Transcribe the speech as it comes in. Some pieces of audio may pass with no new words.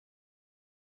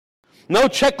No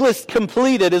checklist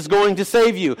completed is going to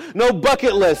save you. No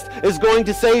bucket list is going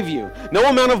to save you. No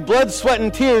amount of blood, sweat,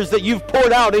 and tears that you've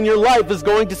poured out in your life is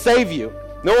going to save you.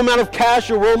 No amount of cash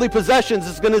or worldly possessions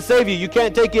is going to save you. You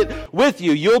can't take it with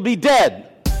you. You'll be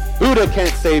dead. Buddha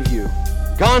can't save you.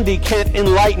 Gandhi can't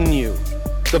enlighten you.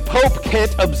 The Pope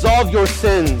can't absolve your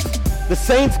sins. The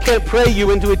saints can't pray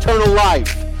you into eternal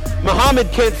life.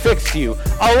 Muhammad can't fix you.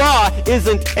 Allah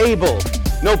isn't able.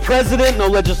 No president, no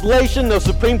legislation, no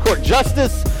Supreme Court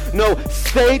justice, no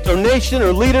state or nation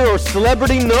or leader or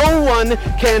celebrity. No one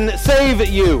can save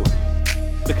you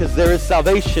because there is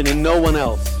salvation in no one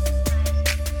else.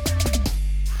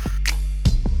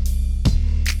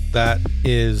 That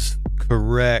is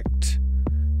correct,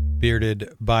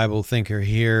 bearded Bible thinker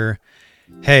here.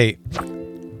 Hey,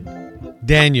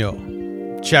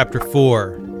 Daniel chapter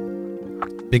 4.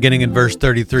 Beginning in verse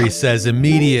 33 says,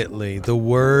 immediately the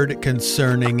word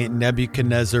concerning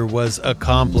Nebuchadnezzar was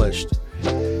accomplished,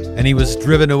 and he was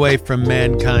driven away from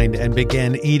mankind and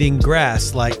began eating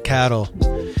grass like cattle.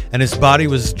 And his body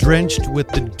was drenched with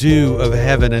the dew of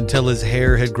heaven until his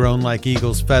hair had grown like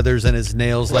eagle's feathers and his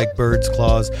nails like bird's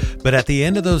claws. But at the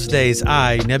end of those days,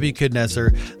 I,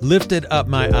 Nebuchadnezzar, lifted up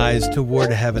my eyes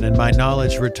toward heaven, and my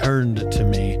knowledge returned to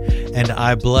me. And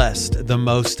I blessed the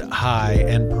Most High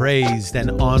and praised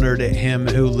and honored him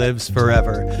who lives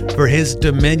forever. For his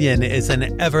dominion is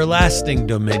an everlasting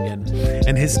dominion,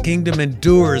 and his kingdom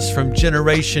endures from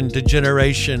generation to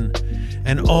generation.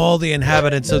 And all the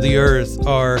inhabitants of the earth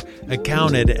are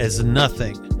accounted as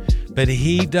nothing. But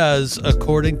he does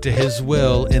according to his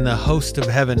will in the host of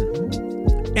heaven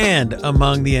and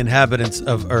among the inhabitants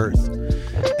of earth.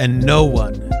 And no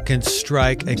one can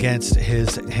strike against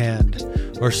his hand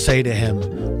or say to him,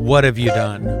 what have you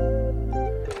done?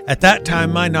 At that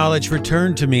time my knowledge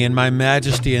returned to me, and my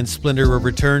majesty and splendor were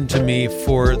returned to me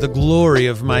for the glory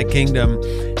of my kingdom.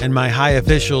 And my high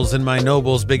officials and my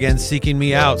nobles began seeking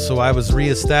me out, so I was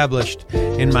reestablished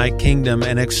in my kingdom,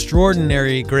 and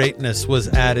extraordinary greatness was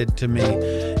added to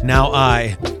me. Now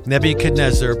I,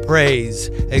 Nebuchadnezzar, praise,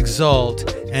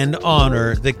 exalt, and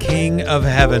honor the King of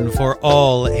heaven, for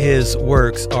all his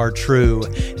works are true,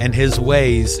 and his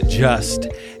ways just,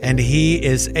 and he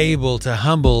is able to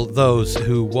humble those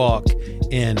who walk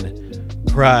in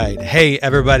pride. Hey,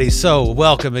 everybody. So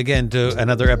welcome again to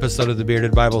another episode of the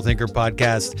Bearded Bible Thinker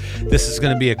podcast. This is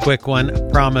going to be a quick one. I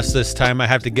promise this time I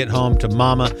have to get home to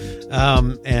Mama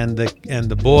and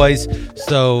the boys.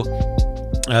 So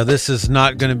this is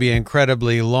not going to be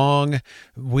incredibly long.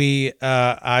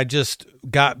 I just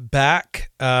got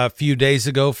back a few days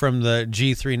ago from the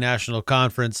G3 National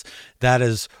Conference. That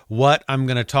is what I'm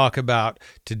going to talk about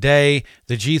today.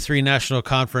 The G3 National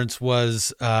Conference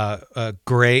was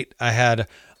great. I had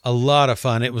a lot of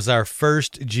fun. It was our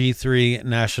first G3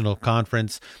 National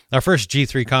Conference, our first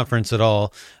G3 conference at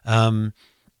all.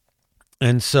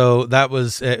 And so it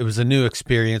was a new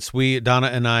experience. Donna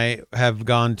and I have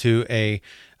gone to a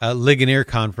Ligonier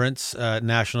conference,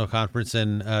 national conference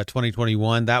in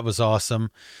 2021. That was awesome.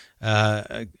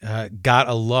 Got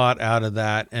a lot out of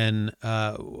that and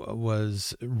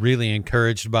was really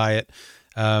encouraged by it.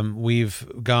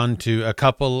 We've gone to a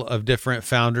couple of different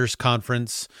founders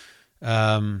conferences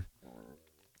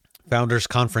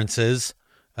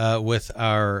with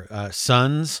our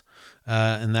sons.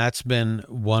 And that's been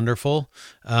wonderful.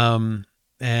 So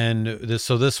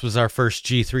this was our first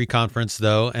G3 conference,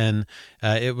 though, and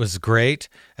it was great.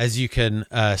 As you can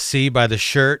see by the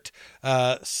shirt,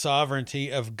 sovereignty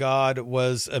of God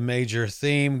was a major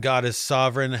theme. God is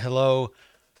sovereign. Hello,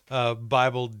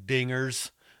 Bible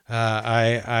dingers.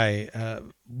 I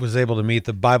was able to meet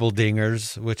the Bible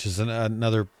Dingers, which is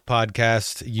another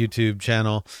podcast, YouTube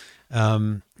channel.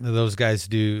 Those guys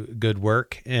do good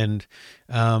work. And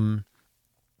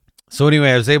so anyway,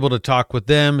 I was able to talk with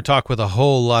them, talk with a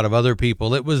whole lot of other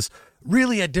people. It was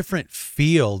really a different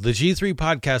feel. The G3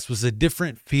 podcast was a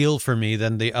different feel for me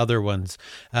than the other ones.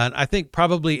 And I think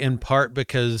probably in part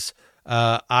because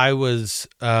I was,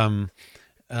 honestly,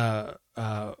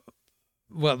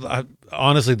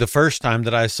 the first time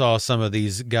that I saw some of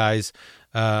these guys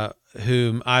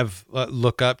whom I've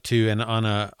look up to and on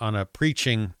a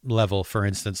preaching level, for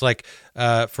instance,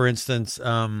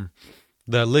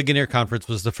 the Ligonier conference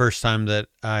was the first time that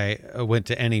I went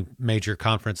to any major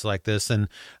conference like this, and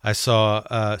I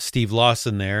saw Steve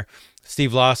Lawson there.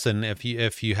 Steve Lawson, if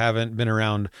you haven't been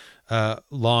around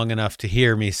long enough to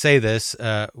hear me say this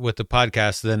with the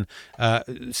podcast, then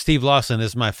Steve Lawson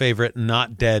is my favorite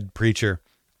not dead preacher.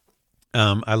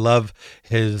 I love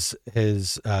his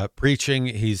preaching.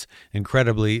 He's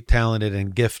incredibly talented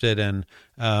and gifted, and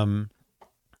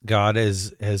God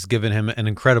has given him an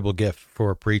incredible gift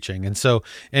for preaching. And so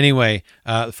anyway,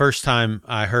 the first time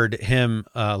I heard him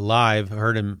live,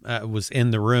 was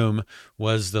in the room,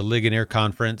 was the Ligonier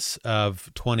Conference of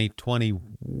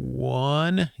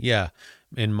 2021. Yeah,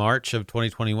 in March of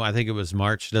 2021. I think it was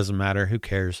March. Doesn't matter. Who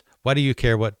cares? Why do you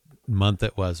care what month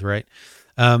it was, right?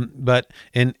 But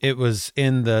it was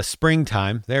in the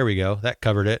springtime. There we go. That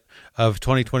covered it, of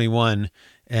 2021.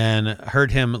 And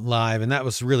heard him live, and that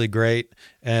was really great.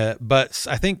 But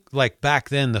I think like back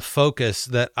then, the focus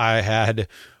that I had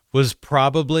was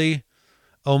probably,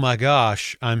 oh my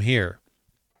gosh, I'm here.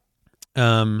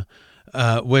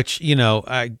 Which,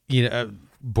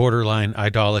 borderline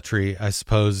idolatry, I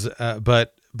suppose.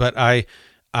 But I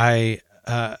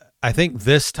think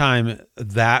this time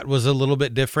that was a little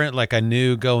bit different. Like I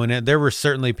knew going in, there were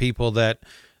certainly people that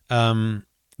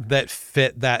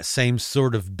fit that same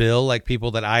sort of bill, like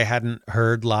people that I hadn't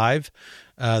heard live,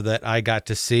 that I got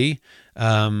to see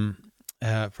for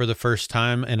the first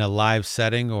time in a live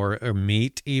setting, or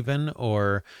meet even,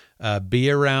 or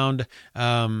be around.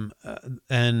 And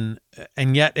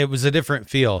yet it was a different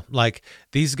feel. Like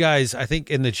these guys, I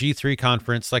think in the G3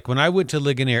 conference, like when I went to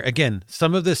Ligonier, again,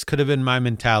 some of this could have been my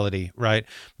mentality, right?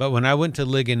 But when I went to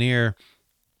Ligonier,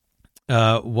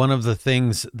 one of the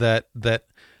things that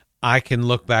I can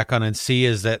look back on and see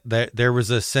is that there was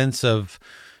a sense of,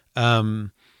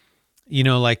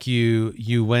 like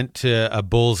you went to a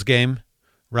Bulls game,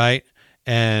 right?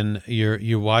 And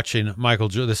you're watching Michael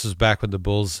Jordan. This was back when the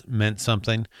Bulls meant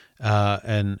something,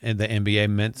 and the NBA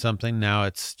meant something. Now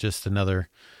it's just another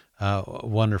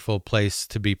wonderful place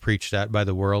to be preached at by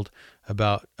the world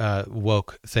about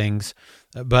woke things.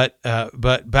 But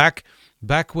back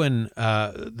when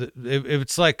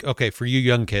it's like, okay, for you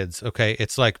young kids, okay,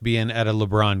 it's like being at a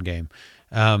LeBron game,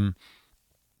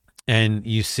 and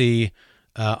you see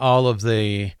all of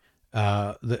the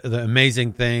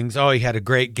amazing things. Oh, he had a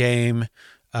great game,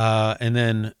 and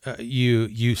then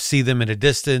you see them at a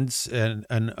distance, and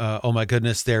oh my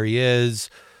goodness, there he is.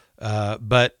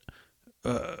 But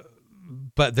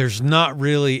there's not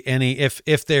really any,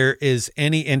 if there is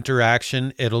any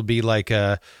interaction, it'll be like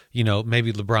maybe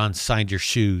LeBron signed your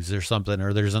shoes or something,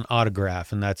 or there's an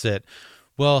autograph and that's it.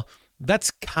 Well,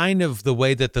 that's kind of the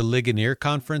way that the Ligonier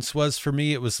conference was for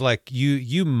me. It was like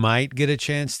you might get a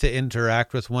chance to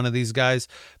interact with one of these guys,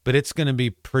 but it's going to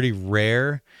be pretty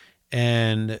rare,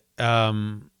 and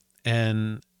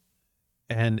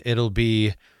it'll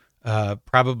be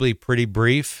probably pretty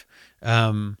brief.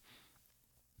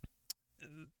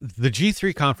 The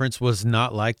G3 conference was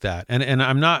not like that. And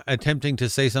I'm not attempting to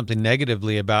say something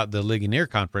negatively about the Ligonier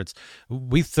conference.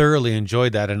 We thoroughly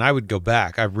enjoyed that, and I would go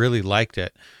back. I really liked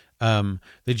it. The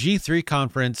G3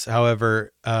 conference,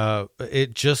 however,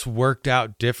 it just worked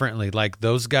out differently. Like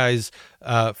those guys,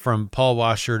 from Paul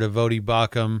Washer to Voddie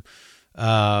Baucham,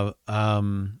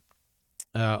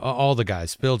 all the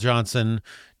guys, Bill Johnson,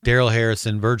 Daryl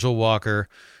Harrison, Virgil Walker,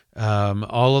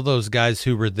 all of those guys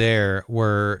who were there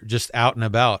were just out and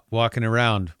about, walking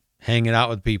around, hanging out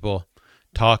with people,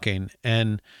 talking,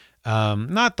 and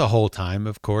not the whole time,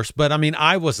 of course, but I mean,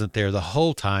 I wasn't there the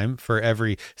whole time for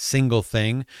every single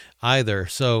thing either.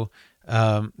 So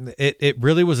it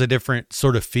really was a different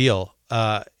sort of feel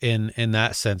in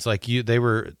that sense. Like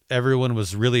everyone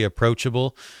was really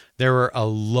approachable. There were a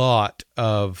lot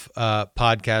of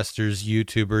podcasters,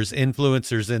 YouTubers,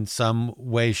 influencers in some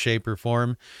way, shape, or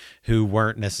form who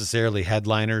weren't necessarily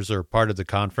headliners or part of the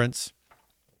conference,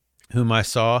 whom I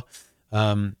saw.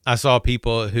 I saw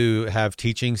people who have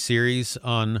teaching series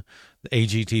on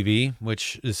AGTV,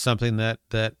 which is something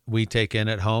that we take in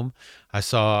at home. I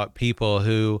saw people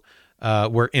who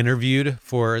were interviewed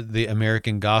for the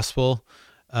American Gospel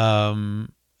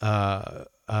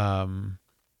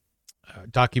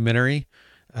documentary,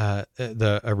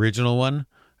 the original one,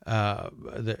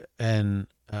 and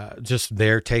just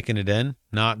there taking it in,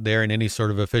 not there in any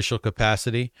sort of official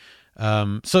capacity.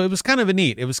 So it was kind of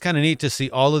neat. It was kind of neat to see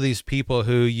all of these people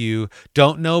who you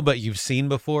don't know, but you've seen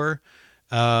before.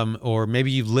 Or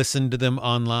maybe you've listened to them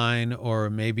online, or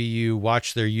maybe you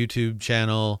watch their YouTube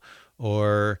channel,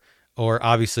 or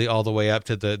obviously all the way up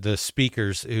to the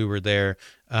speakers who were there,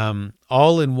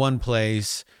 all in one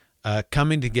place,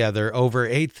 coming together, over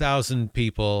 8,000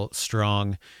 people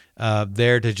strong,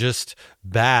 there to just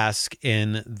bask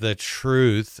in the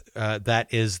truth that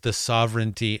is the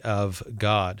sovereignty of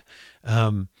God.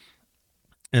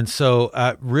 And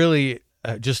so really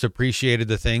just appreciated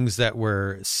the things that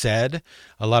were said,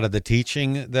 a lot of the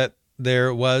teaching that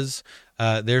there was.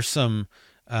 There's some,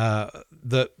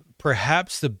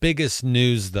 perhaps the biggest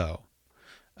news, though,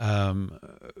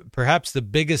 perhaps the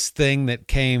biggest thing that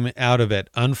came out of it,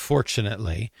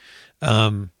 unfortunately,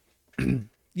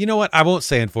 you know what? I won't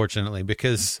say unfortunately,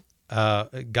 because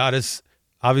God is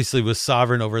obviously was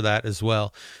sovereign over that as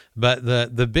well. But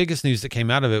the biggest news that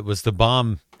came out of it was the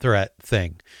bomb threat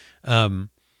thing.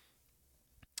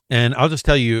 And I'll just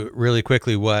tell you really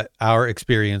quickly what our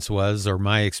experience was, or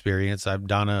my experience.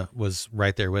 Donna was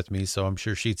right there with me, so I'm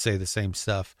sure she'd say the same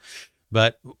stuff.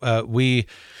 But we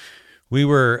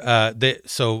were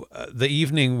the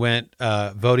evening went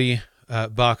Vodi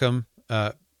Bakum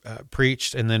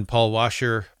preached, and then Paul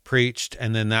Washer preached,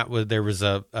 and then there was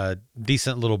a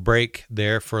decent little break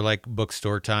there for like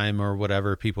bookstore time or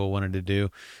whatever people wanted to do.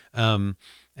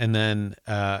 And then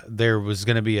there was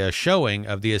going to be a showing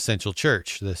of The Essential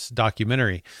Church, this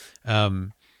documentary.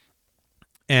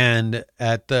 And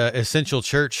at the Essential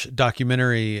Church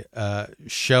documentary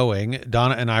showing,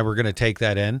 Donna and I were going to take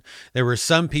that in. There were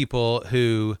some people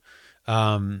who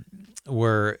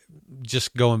were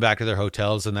just going back to their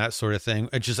hotels and that sort of thing,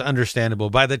 which is understandable.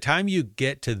 By the time you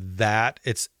get to that,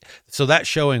 so that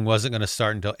showing wasn't going to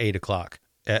start until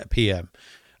 8:00 p.m.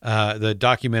 The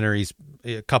documentary's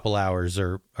a couple hours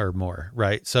or more,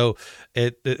 right? So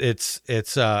it makes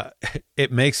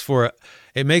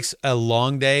a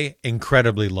long day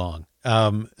incredibly long.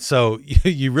 So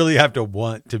you really have to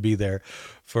want to be there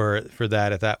for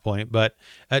that at that point. But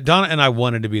Donna and I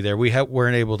wanted to be there. We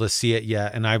weren't able to see it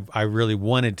yet, and I really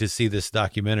wanted to see this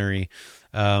documentary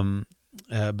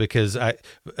because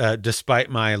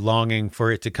despite my longing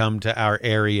for it to come to our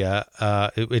area,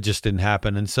 it just didn't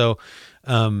happen. And so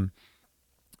I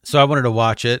wanted to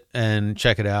watch it and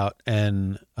check it out,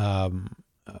 and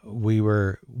we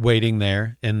were waiting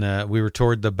there, we were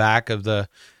toward the back of the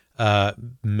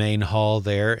main hall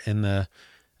there in the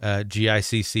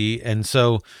GICC, and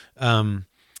so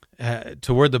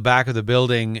toward the back of the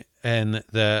building, and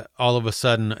all of a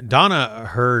sudden Donna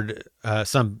heard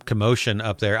some commotion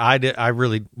up there. I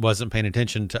really wasn't paying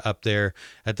attention to up there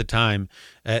at the time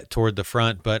toward the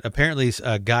front, but apparently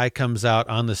a guy comes out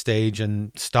on the stage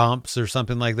and stomps or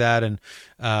something like that,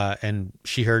 and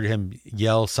she heard him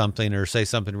yell something or say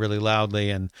something really loudly,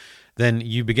 and then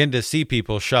you begin to see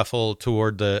people shuffle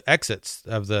toward the exits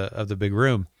of the big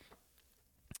room,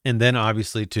 and then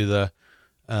obviously to the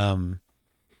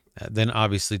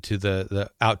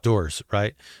outdoors,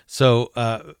 right? So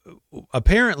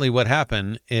apparently what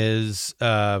happened is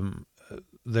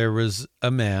there was a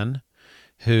man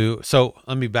who, so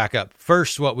let me back up.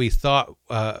 First, what we thought,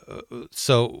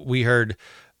 so we heard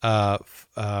bomb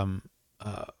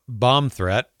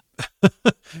threat.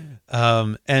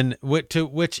 And to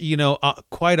which,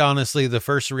 quite honestly, the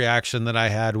first reaction that I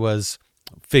had was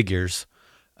figures.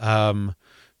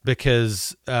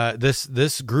 Because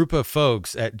this group of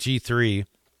folks at G3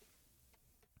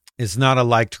 is not a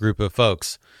liked group of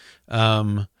folks,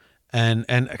 and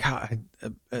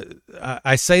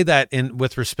I say that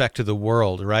with respect to the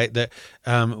world, right? That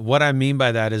what I mean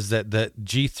by that is that the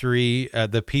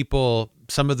G3,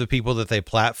 some of the people that they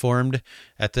platformed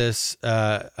at this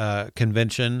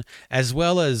convention, as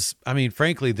well as,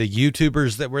 frankly, the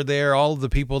YouTubers that were there, all of the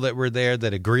people that were there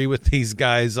that agree with these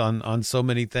guys on so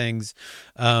many things.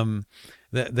 There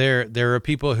are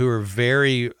people who are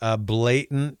very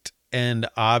blatant and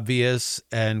obvious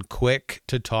and quick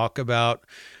to talk about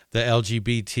the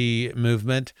LGBT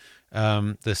movement,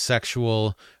 the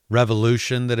sexual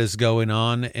revolution that is going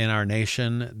on in our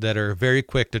nation, that are very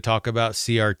quick to talk about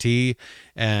CRT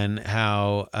and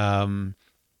how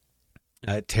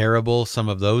terrible some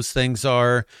of those things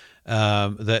are.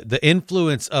 The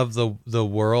influence of the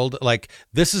world, like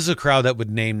this is a crowd that would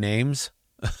name names.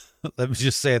 Let me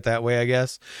just say it that way, I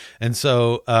guess. And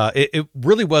so it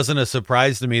really wasn't a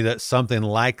surprise to me that something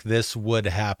like this would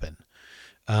happen.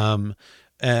 So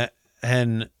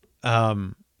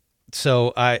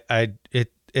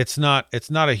it's not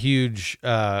a huge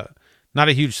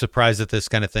surprise that this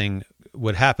kind of thing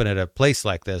would happen at a place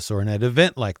like this or in an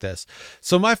event like this.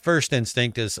 So my first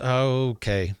instinct is,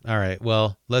 okay, all right,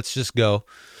 well, let's just go.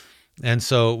 And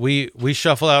so we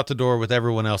shuffle out the door with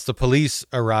everyone else. The police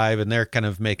arrive, and they're kind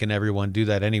of making everyone do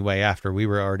that anyway after we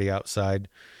were already outside.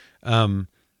 So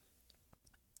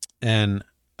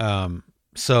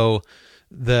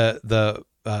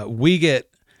we get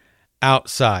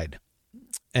outside,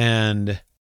 and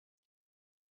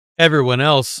everyone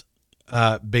else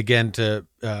began to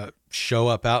show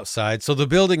up outside. So the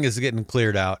building is getting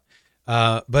cleared out.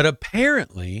 But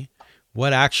apparently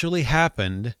what actually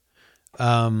happened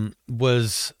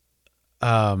was,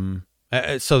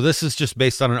 so this is just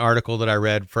based on an article that I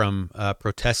read from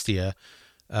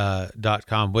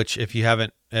protestia.com, which if you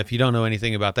haven't if you don't know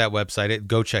anything about that website,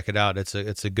 go check it out.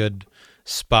 It's a good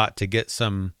spot to get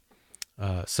some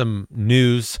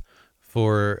news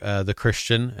for the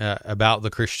Christian, about the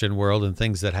Christian world and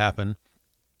things that happen.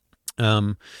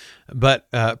 But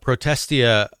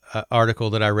Protestia article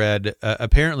that I read,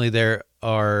 apparently there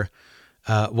are,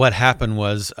 what happened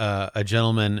was a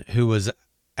gentleman who was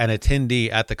an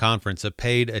attendee at the conference, a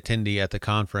paid attendee at the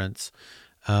conference,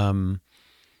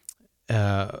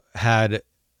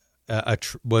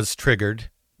 was triggered,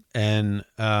 and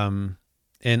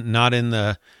not in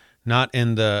the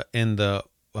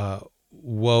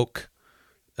woke,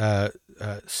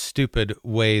 stupid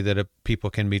way that people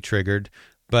can be triggered,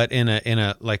 but in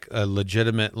a like a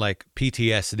legitimate, like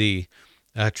PTSD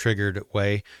triggered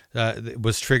way. It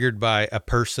was triggered by a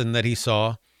person that he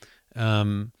saw,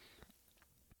 and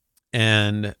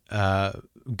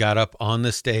got up on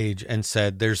the stage and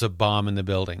said, "There's a bomb in the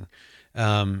building,"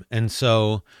 and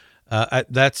so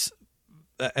that's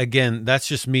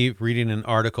just me reading an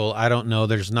article. I don't know.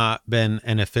 There's not been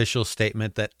an official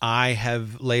statement that I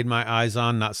have laid my eyes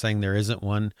on. Not saying there isn't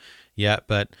one yet,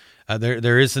 but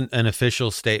there isn't an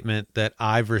official statement that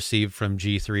I've received from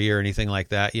G3 or anything like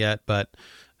that yet. But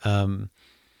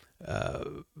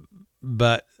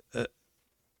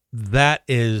that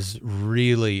is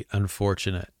really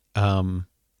unfortunate.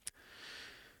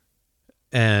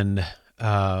 And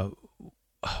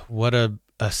what a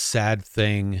sad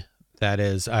thing that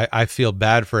is. I feel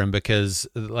bad for him because,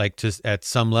 like, just at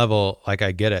some level, like,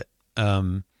 I get it.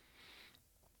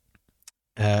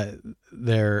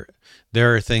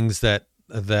 There are things that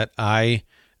I,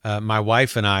 my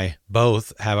wife and I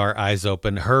both have our eyes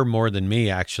open, her more than me,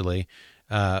 actually,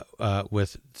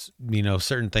 with,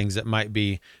 certain things that might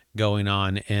be going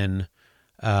on in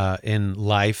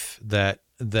life that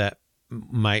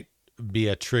might be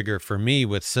a trigger for me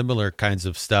with similar kinds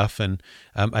of stuff. And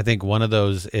I think one of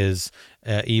those is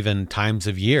even times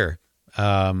of year,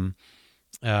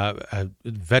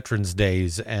 Veterans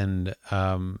Days and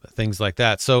things like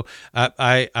that. So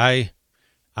I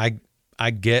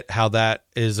get how that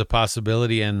is a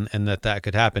possibility, and that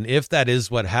could happen. If that is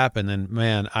what happened, then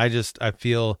man, I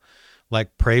feel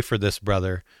like pray for this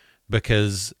brother,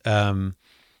 because it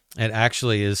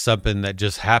actually is something that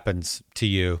just happens to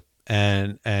you.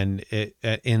 And it,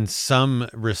 in some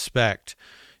respect,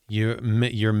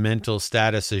 your mental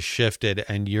status is shifted,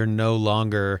 and you're no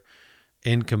longer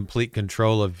in complete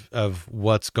control of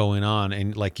what's going on,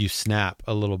 and like you snap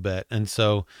a little bit. And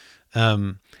so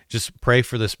just pray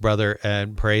for this brother,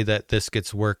 and pray that this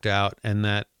gets worked out, and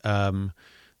that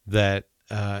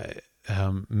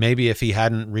maybe if he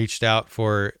hadn't reached out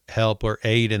for help or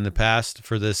aid in the past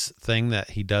for this thing, that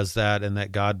he does that, and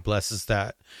that God blesses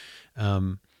that.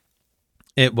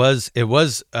 It was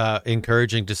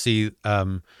encouraging to see,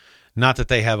 not that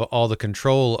they have all the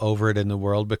control over it in the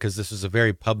world, because this is a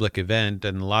very public event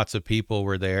and lots of people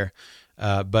were there.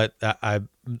 But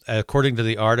according to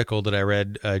the article that I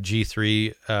read,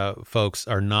 G3 folks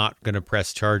are not going to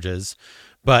press charges.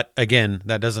 But again,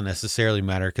 that doesn't necessarily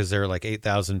matter, because there are like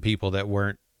 8,000 people that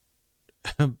weren't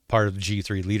part of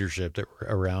G3 leadership that were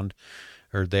around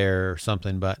or there or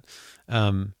something. But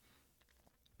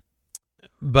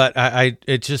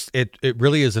it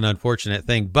really is an unfortunate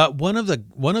thing. But one of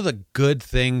the good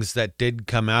things that did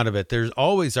come out of it, there's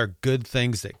always are good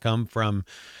things that come from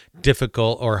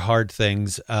difficult or hard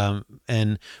things.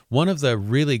 And one of the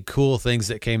really cool things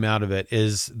that came out of it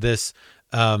is this,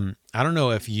 I don't know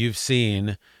if you've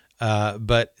seen,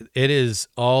 but it is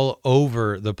all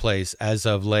over the place as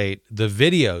of late, the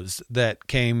videos that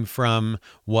came from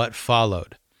what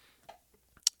followed.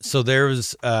 So there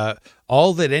was,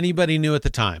 all that anybody knew at the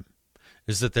time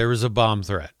is that there was a bomb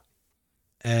threat,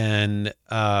 and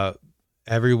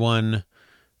everyone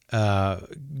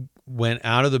went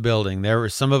out of the building.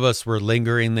 Some of us were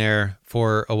lingering there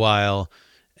for a while,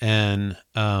 and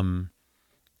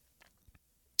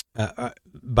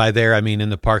by there I mean in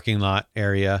the parking lot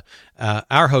area.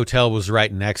 Our hotel was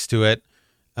right next to it.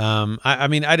 I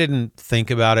mean, I didn't think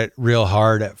about it real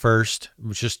hard at first. I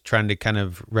was just trying to kind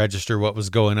of register what was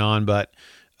going on. But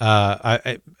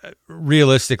I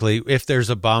realistically, if there's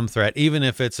a bomb threat, even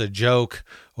if it's a joke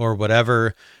or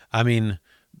whatever, I mean,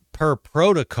 per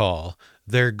protocol,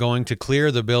 they're going to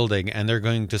clear the building, and they're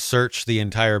going to search the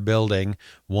entire building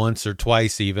once or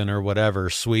twice even, or whatever,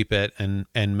 sweep it and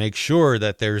make sure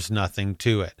that there's nothing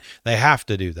to it. They have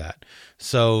to do that.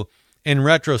 So in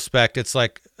retrospect, it's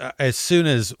like, as soon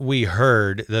as we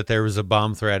heard that there was a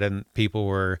bomb threat and people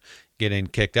were getting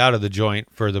kicked out of the joint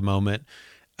for the moment,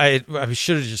 I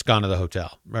should have just gone to the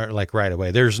hotel, like right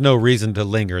away. There's no reason to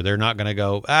linger. They're not going to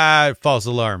go, false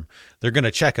alarm. They're going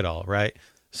to check it all, right?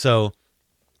 So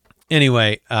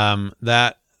anyway,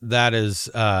 that is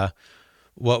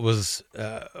what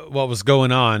was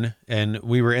going on, and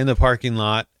we were in the parking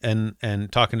lot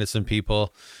and talking to some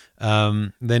people.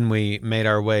 Then we made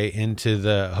our way into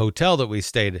the hotel that we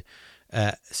stayed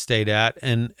at,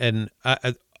 and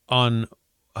on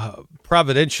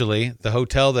providentially, the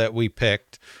hotel that we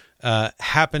picked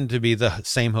happened to be the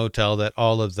same hotel that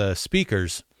all of the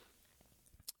speakers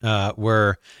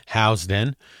were housed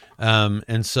in.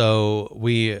 And so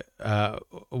we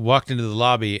walked into the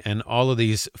lobby, and all of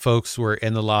these folks were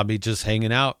in the lobby just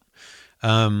hanging out.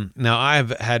 Now,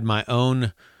 I've had my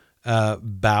own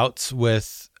bouts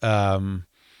with, we'll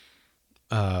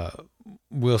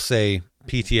say,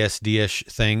 PTSD-ish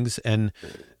things, and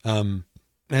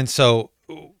so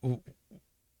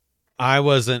I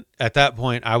wasn't, at that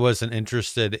point, I wasn't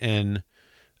interested in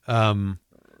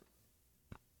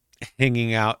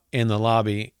hanging out in the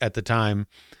lobby at the time.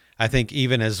 I think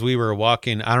even as we were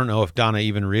walking, I don't know if Donna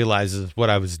even realizes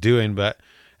what I was doing, but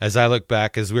as I look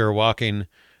back, as we were walking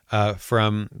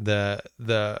from the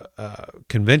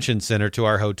convention center to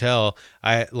our hotel,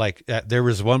 there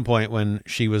was one point when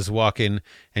she was walking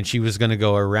and she was going to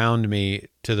go around me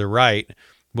to the right.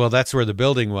 Well, that's where the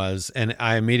building was, and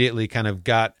I immediately kind of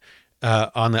got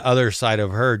on the other side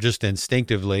of her just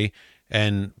instinctively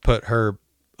and put her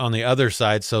on the other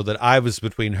side so that I was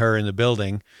between her and the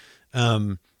building.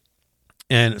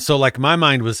 And so like my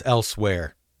mind was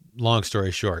elsewhere, long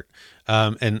story short.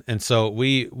 And so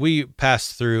we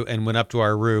passed through and went up to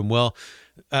our room. Well,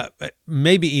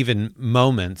 maybe even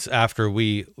moments after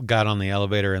we got on the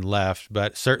elevator and left,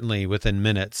 but certainly within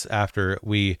minutes after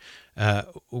we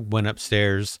went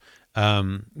upstairs,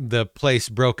 the place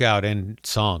broke out in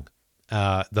song.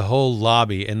 The whole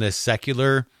lobby in this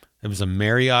secular, it was a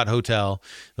Marriott hotel.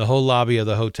 The whole lobby of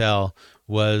the hotel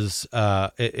was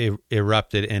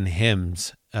erupted in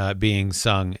hymns being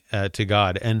sung to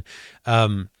God. And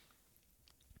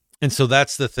so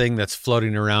that's the thing that's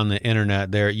floating around the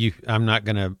internet there. I'm not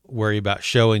going to worry about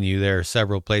showing you. There are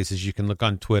several places you can look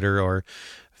on Twitter or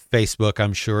Facebook,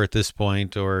 I'm sure at this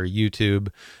point, or YouTube,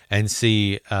 and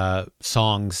see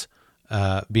songs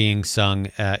being sung.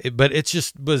 But it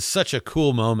just was such a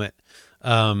cool moment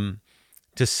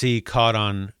to see caught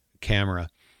on camera,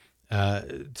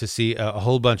 to see a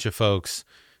whole bunch of folks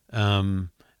after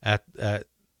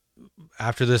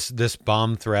this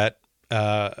bomb threat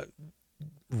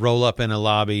roll up in a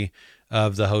lobby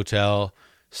of the hotel,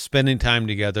 spending time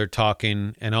together,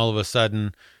 talking, and all of a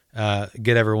sudden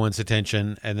get everyone's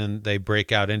attention, and then they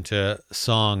break out into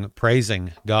song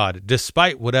praising God,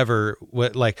 despite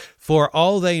for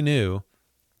all they knew.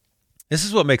 This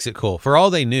is what makes it cool. For all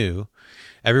they knew,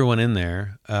 everyone in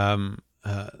there,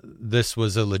 this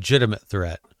was a legitimate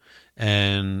threat,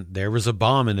 and there was a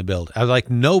bomb in the building.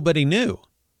 Nobody knew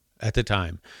at the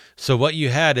time. So what you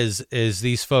had is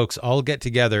these folks all get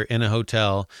together in a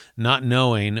hotel, not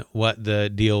knowing what the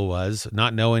deal was,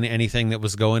 not knowing anything that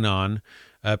was going on.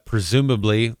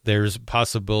 Presumably, there's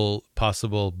possible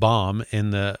bomb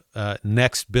in the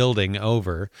next building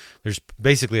over. There's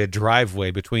basically a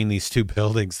driveway between these two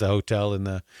buildings, the hotel and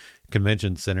the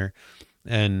convention center,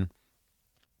 and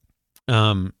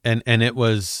it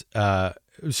was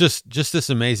just this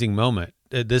amazing moment.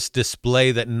 This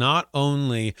display that not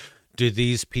only do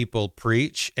these people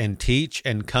preach and teach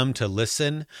and come to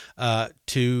listen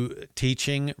to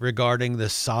teaching regarding the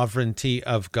sovereignty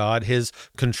of God, his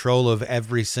control of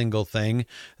every single thing,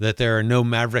 that there are no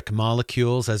maverick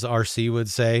molecules, as R.C. would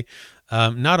say.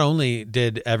 Not only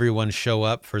did everyone show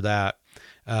up for that,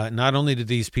 not only did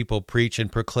these people preach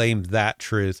and proclaim that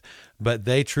truth, but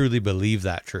they truly believe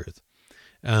that truth.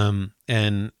 And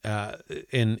in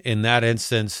that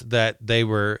instance, that they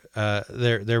were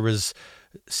there was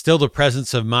still the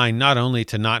presence of mind, not only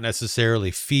to not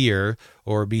necessarily fear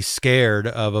or be scared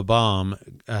of a bomb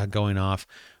going off,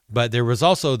 but there was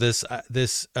also this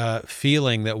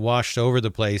feeling that washed over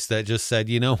the place that just said,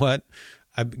 you know what,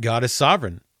 God is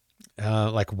sovereign.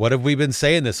 What have we been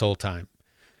saying this whole time?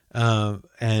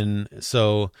 And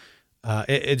so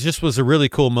it just was a really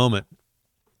cool moment.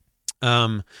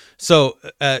 So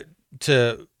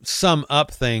to sum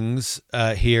up things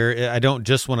here, I don't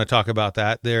just want to talk about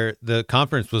that. The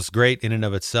conference was great in and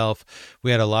of itself. We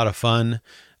had a lot of fun.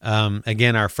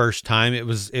 Again, our first time, it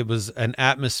was an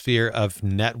atmosphere of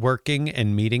networking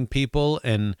and meeting people,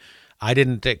 and I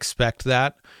didn't expect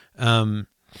that.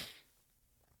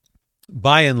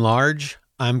 By and large,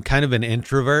 I'm kind of an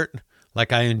introvert.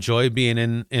 Like, I enjoy being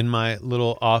in my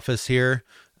little office here,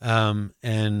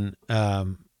 and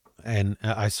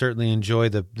I certainly enjoy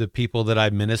the people that I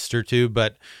minister to,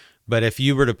 but But if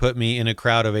you were to put me in a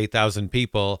crowd of 8,000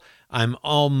 people, I'm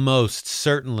almost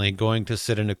certainly going to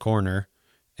sit in a corner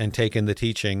and take in the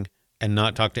teaching and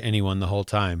not talk to anyone the whole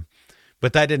time.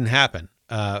 But that didn't happen.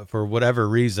 For whatever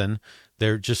reason,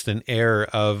 there's just an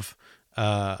air of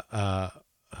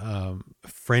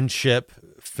friendship,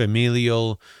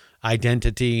 familial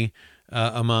identity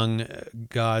among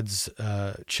God's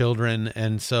children.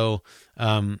 And so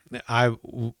Donna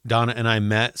and I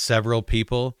met several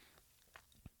people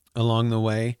along the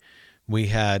way. We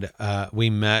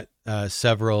met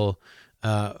several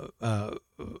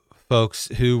folks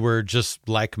who were just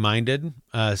like-minded,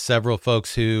 several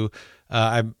folks who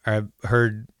I've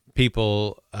heard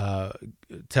people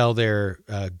tell their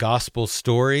gospel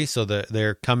story, so that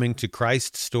they're coming to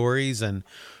Christ stories. And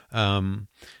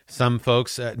some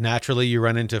folks, naturally you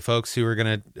run into folks who are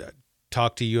going to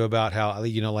talk to you about how,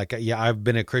 I've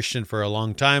been a Christian for a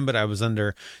long time, but I was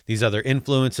under these other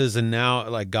influences, and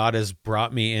now God has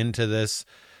brought me into this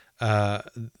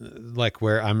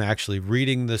where I'm actually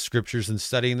reading the scriptures and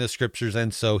studying the scriptures.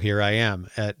 And so here I am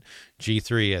at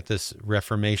G3 at this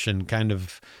Reformation kind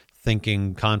of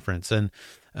thinking conference. And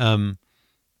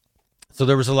so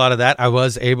there was a lot of that. I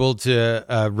was able to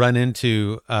run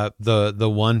into the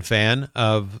one fan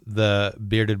of the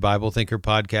Bearded Bible Thinker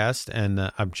podcast, and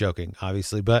I'm joking,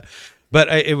 obviously, but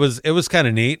it was kind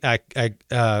of neat. I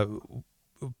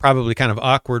probably kind of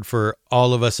awkward for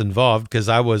all of us involved, because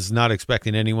I was not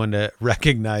expecting anyone to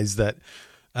recognize that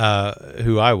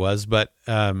who I was, but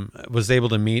was able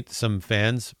to meet some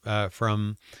fans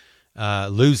from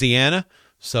Louisiana.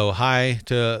 So hi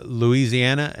to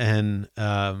Louisiana, and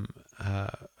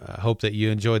I hope that you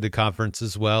enjoyed the conference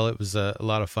as well. It was a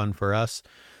lot of fun for us.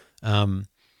 So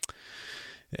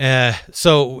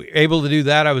able to do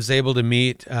that, I was able to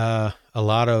meet a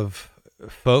lot of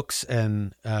folks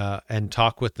and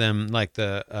talk with them,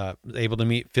 able to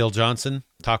meet Phil Johnson,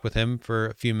 talk with him for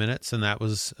a few minutes, and that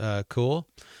was cool.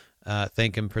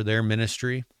 Thank him for their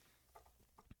ministry.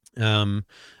 I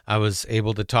was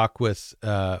able to talk with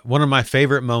one of my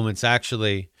favorite moments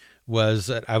actually was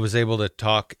that I was able to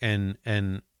talk and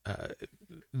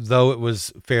though it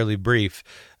was fairly brief,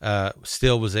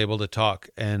 still was able to talk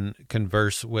and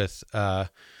converse with Daryl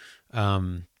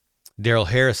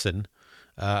Harrison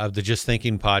of the Just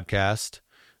Thinking podcast,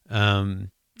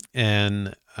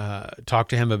 and talk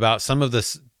to him about some of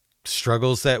the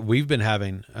struggles that we've been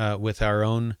having with our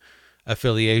own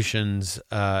affiliations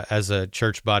as a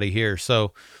church body here.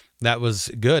 So that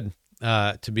was good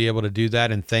to be able to do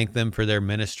that and thank them for their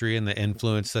ministry and the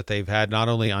influence that they've had, not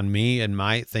only on me and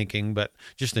my thinking, but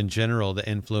just in general, the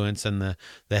influence and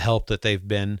the help that they've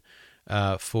been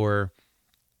for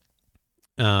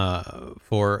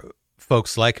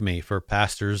folks like me, for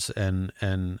pastors and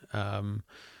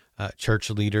church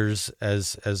leaders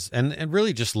and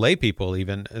really just lay people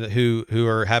even who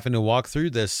are having to walk through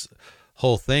this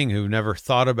whole thing, who never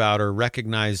thought about or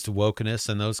recognized wokeness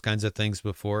and those kinds of things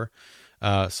before.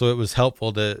 So it was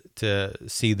helpful to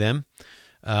see them.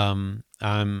 I'm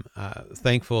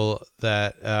thankful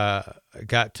that I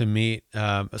got to meet.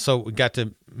 So we got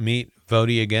to meet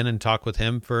Vody again and talk with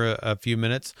him for a few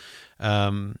minutes.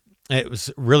 It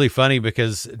was really funny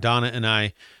because Donna and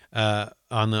I,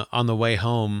 on the way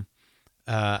home,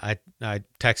 I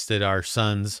texted our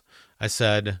sons. I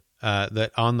said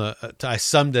that I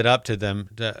summed it up to them.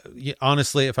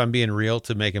 Honestly, if I'm being real,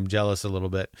 to make them jealous a little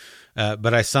bit,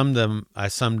 but I summed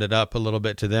it up a little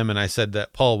bit to them, and I said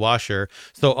that Paul Washer.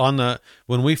 So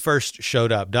when we first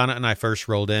showed up, Donna and I first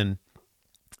rolled in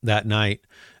that night.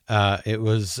 It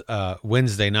was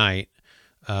Wednesday night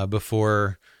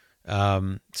before.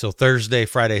 So Thursday,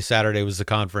 Friday, Saturday was the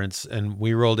conference, and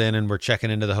we rolled in and we're checking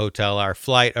into the hotel. Our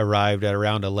flight arrived at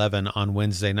around 11 on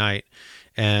Wednesday night.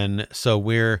 And so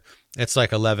it's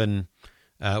like 11,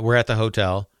 we're at the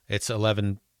hotel. It's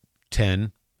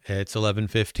 11:10. It's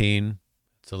 11:15.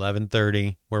 It's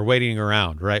 11:30. We're waiting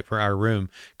around, right, for our room.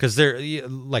 Cause there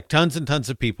like tons and tons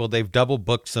of people, they've double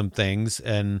booked some things.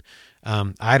 And,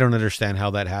 I don't understand how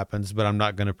that happens, but I'm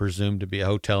not going to presume to be a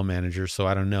hotel manager, so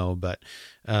I don't know. But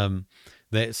they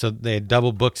had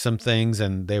double booked some things,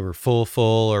 and they were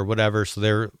full or whatever. So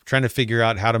they're trying to figure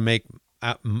out how to make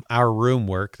our room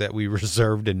work that we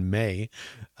reserved in May.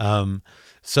 We're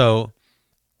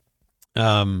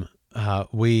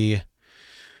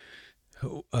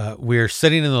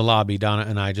sitting in the lobby, Donna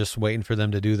and I, just waiting for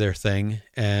them to do their thing,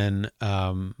 and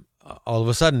all of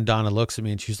a sudden Donna looks at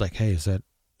me and she's like, "Hey, is that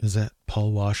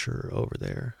Paul Washer over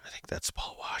there?" I think that's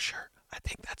Paul Washer.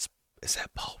 Is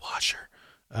that Paul Washer?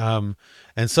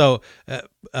 And so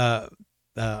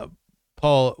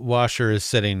Paul Washer is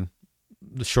sitting,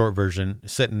 the short version,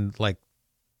 sitting like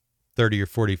 30 or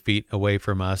 40 feet away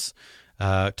from us,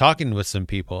 talking with some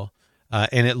people.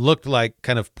 And it looked like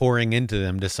kind of pouring into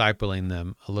them, discipling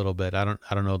them a little bit. I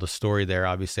don't know the story there.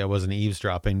 Obviously I wasn't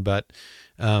eavesdropping, but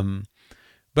I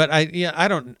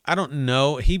don't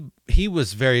know. He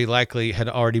was very likely had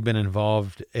already been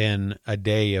involved in a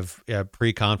day of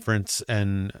pre-conference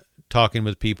and talking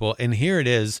with people. And here it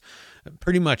is,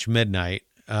 pretty much midnight.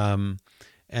 And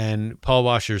Paul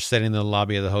Washer's sitting in the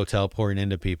lobby of the hotel pouring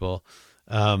into people.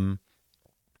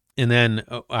 And then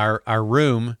our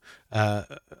room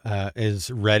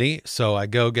is ready. So I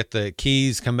go get the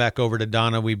keys, come back over to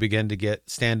Donna. We begin to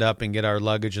stand up and get our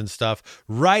luggage and stuff.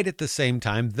 Right at the same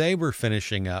time, they were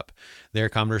finishing up their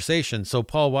conversation. So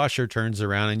Paul Washer turns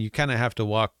around, and you kind of have to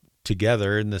walk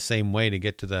together in the same way to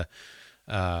get to the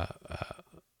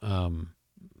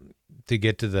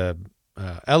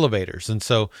elevators. And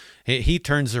so he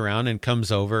turns around and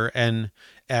comes over, and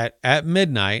at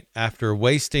midnight, after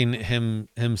wasting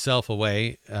himself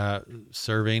away,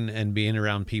 serving and being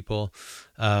around people,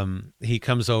 he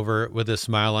comes over with a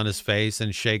smile on his face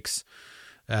and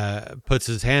puts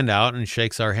his hand out and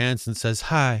shakes our hands and says,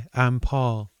 "Hi, I'm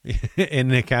Paul," in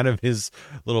the kind of his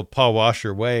little Paul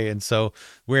Washer way. And so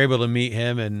we're able to meet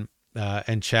him and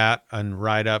chat and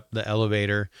ride up the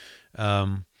elevator.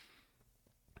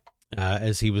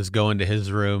 As he was going to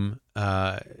his room,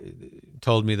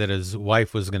 told me that his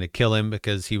wife was going to kill him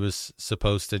because he was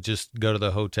supposed to just go to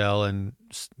the hotel and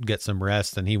get some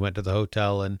rest. And he went to the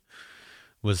hotel and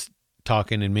was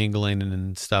talking and mingling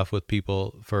and stuff with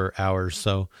people for hours.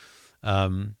 So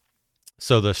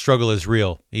the struggle is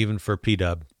real, even for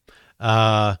P-Dub.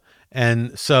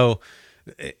 And so,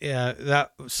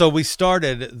 so we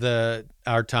started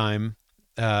our time,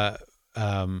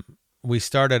 we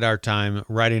started our time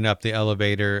riding up the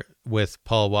elevator with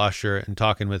Paul Washer and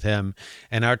talking with him,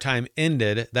 and our time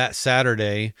ended that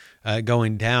Saturday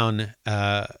going down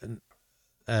an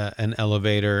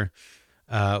elevator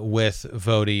with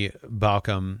Voddie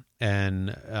Baucham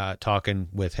and talking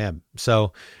with him.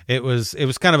 So it was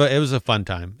kind of it was a fun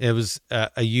time. It was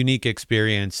a unique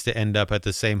experience to end up at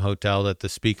the same hotel that the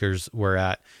speakers were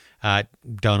at. I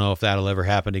don't know if that'll ever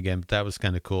happen again, but that was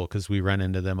kind of cool because we run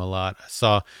into them a lot. I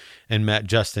saw and met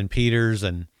Justin Peters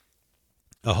and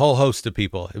a whole host of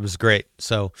people. It was great.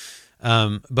 So,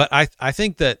 but I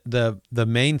think that the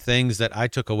main things that I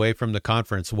took away from the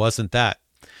conference wasn't that.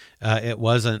 It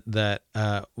wasn't that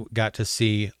got to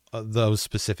see those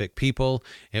specific people.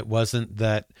 It wasn't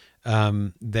that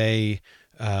they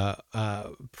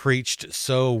preached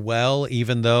so well,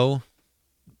 even though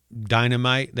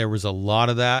dynamite, there was a lot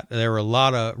of that. There were a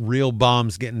lot of real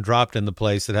bombs getting dropped in the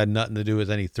place that had nothing to do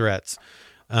with any threats.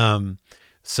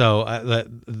 So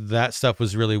that stuff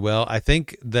was really well. I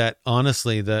think that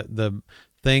honestly, the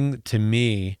thing to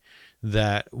me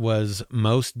that was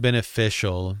most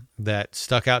beneficial, that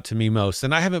stuck out to me most,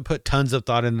 and I haven't put tons of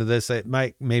thought into this. It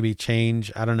might maybe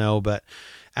change. I don't know. But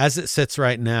as it sits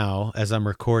right now, as I'm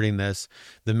recording this,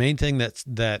 the main thing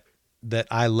that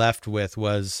I left with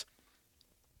was,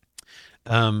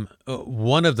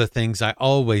 one of the things I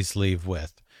always leave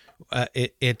with,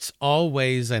 it's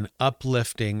always an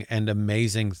uplifting and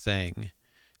amazing thing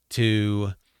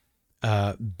to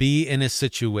be in a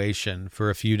situation for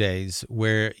a few days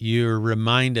where you're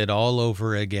reminded all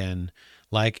over again,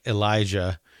 like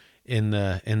Elijah in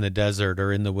the desert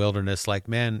or in the wilderness, like,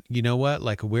 man, you know what?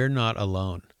 Like, we're not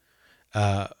alone.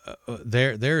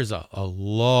 There's a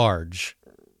large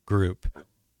group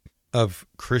of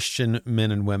Christian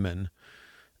men and women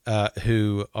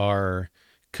who are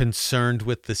concerned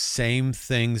with the same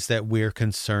things that we're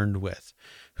concerned with,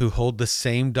 who hold the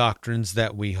same doctrines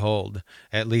that we hold,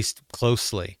 at least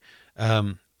closely,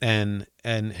 and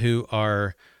who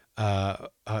are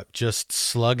just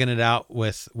slugging it out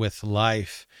with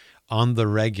life on the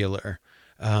regular,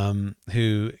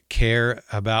 who care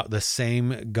about the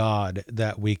same God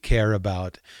that we care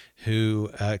about, who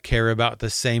care about the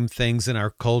same things in our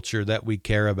culture that we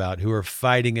care about, who are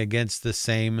fighting against the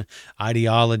same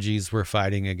ideologies we're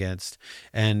fighting against.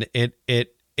 And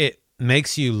it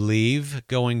makes you leave,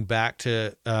 going back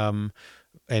to, and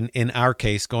in our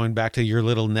case, going back to your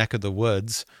little neck of the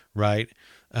woods, right?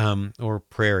 Or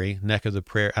prairie, neck of the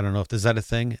prairie. I don't know if, is that a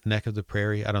thing? Neck of the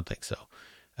prairie? I don't think so.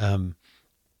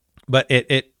 But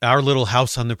our little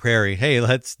house on the prairie, hey,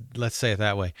 let's say it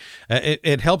that way.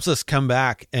 It helps us come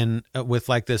back and with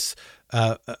like this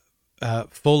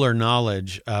fuller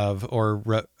knowledge of,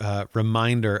 or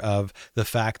reminder of the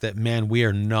fact that, man, we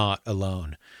are not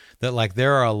alone. That like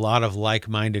there are a lot of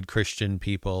like-minded Christian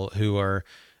people who are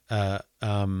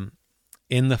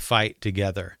in the fight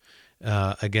together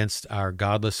against our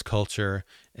godless culture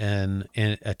and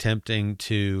attempting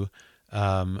to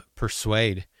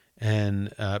persuade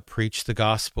and preach the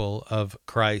gospel of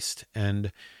Christ.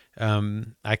 And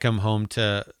I come home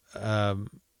to,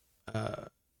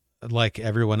 like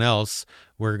everyone else,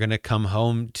 we're going to come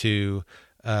home to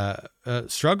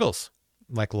struggles.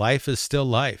 Like, life is still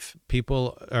life.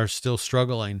 People are still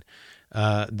struggling.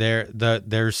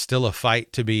 There's still a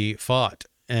fight to be fought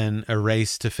and a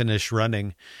race to finish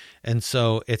running. And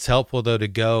so it's helpful, though, to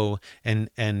go and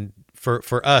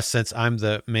for us, since I'm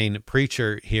the main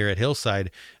preacher here at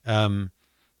Hillside, I'm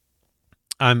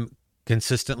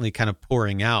consistently kind of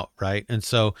pouring out, right? And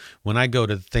so when I go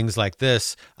to things like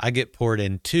this, I get poured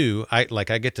into. I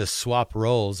get to swap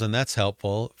roles, and that's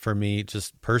helpful for me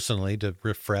just personally to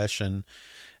refresh and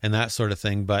that sort of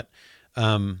thing. But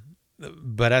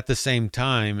at the same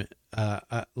time,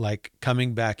 like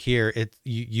coming back here,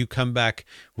 you come back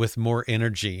with more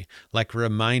energy, like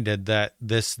reminded that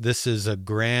this is a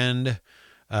grand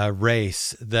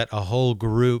race that a whole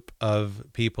group of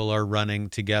people are running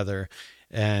together,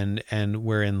 and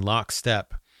we're in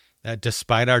lockstep.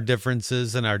 Despite our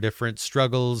differences and our different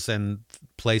struggles and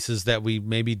places that we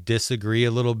maybe disagree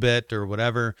a little bit or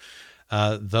whatever,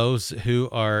 those who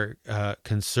are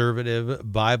conservative,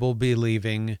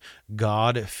 Bible-believing,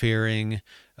 God-fearing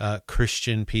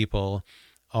Christian people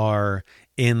are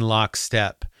in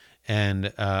lockstep,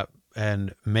 and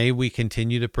may we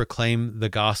continue to proclaim the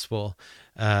gospel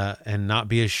and not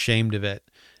be ashamed of it,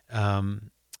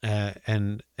 and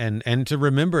to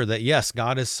remember that yes,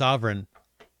 God is sovereign,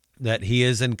 that He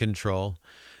is in control,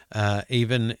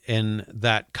 even in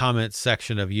that comment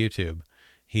section of YouTube.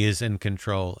 He is in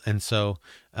control. And so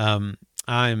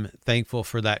I'm thankful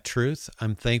for that truth.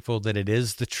 I'm thankful that it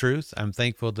is the truth. I'm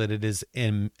thankful that it is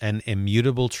an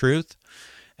immutable truth,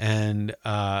 and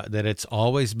that it's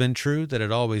always been true, that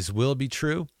it always will be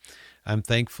true. I'm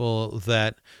thankful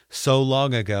that so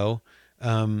long ago,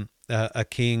 a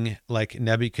king like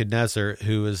Nebuchadnezzar,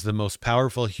 who is the most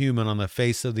powerful human on the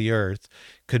face of the earth,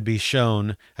 could be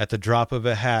shown at the drop of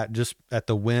a hat, just at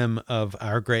the whim of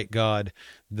our great God,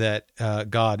 that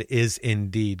God is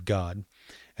indeed God.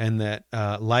 And that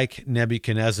like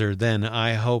Nebuchadnezzar, then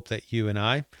I hope that you and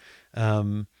I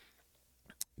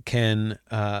can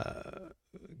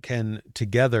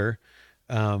together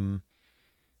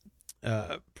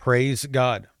praise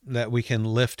God, that we can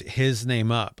lift His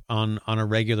name up on a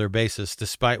regular basis,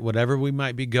 despite whatever we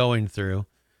might be going through.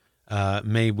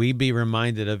 May we be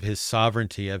reminded of His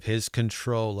sovereignty, of His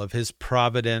control, of His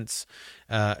providence,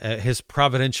 His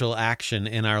providential action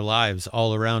in our lives,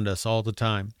 all around us, all the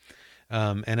time.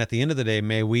 And at the end of the day,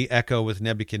 may we echo with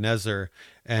Nebuchadnezzar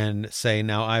and say,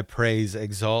 now I praise,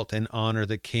 exalt, and honor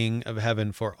the King of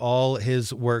heaven, for all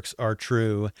His works are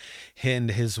true and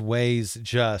His ways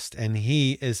just, and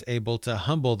He is able to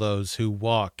humble those who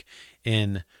walk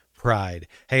in pride.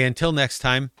 Hey, until next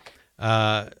time,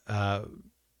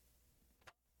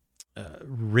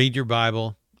 read your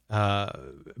Bible,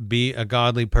 be a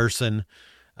godly person,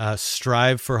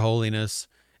 strive for holiness,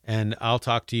 and I'll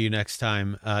talk to you next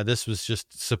time. This was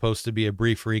just supposed to be a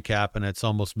brief recap, and it's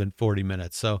almost been 40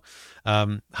 minutes. So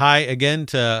hi again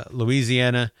to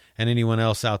Louisiana and anyone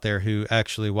else out there who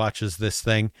actually watches this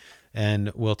thing,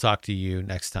 and we'll talk to you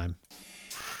next time.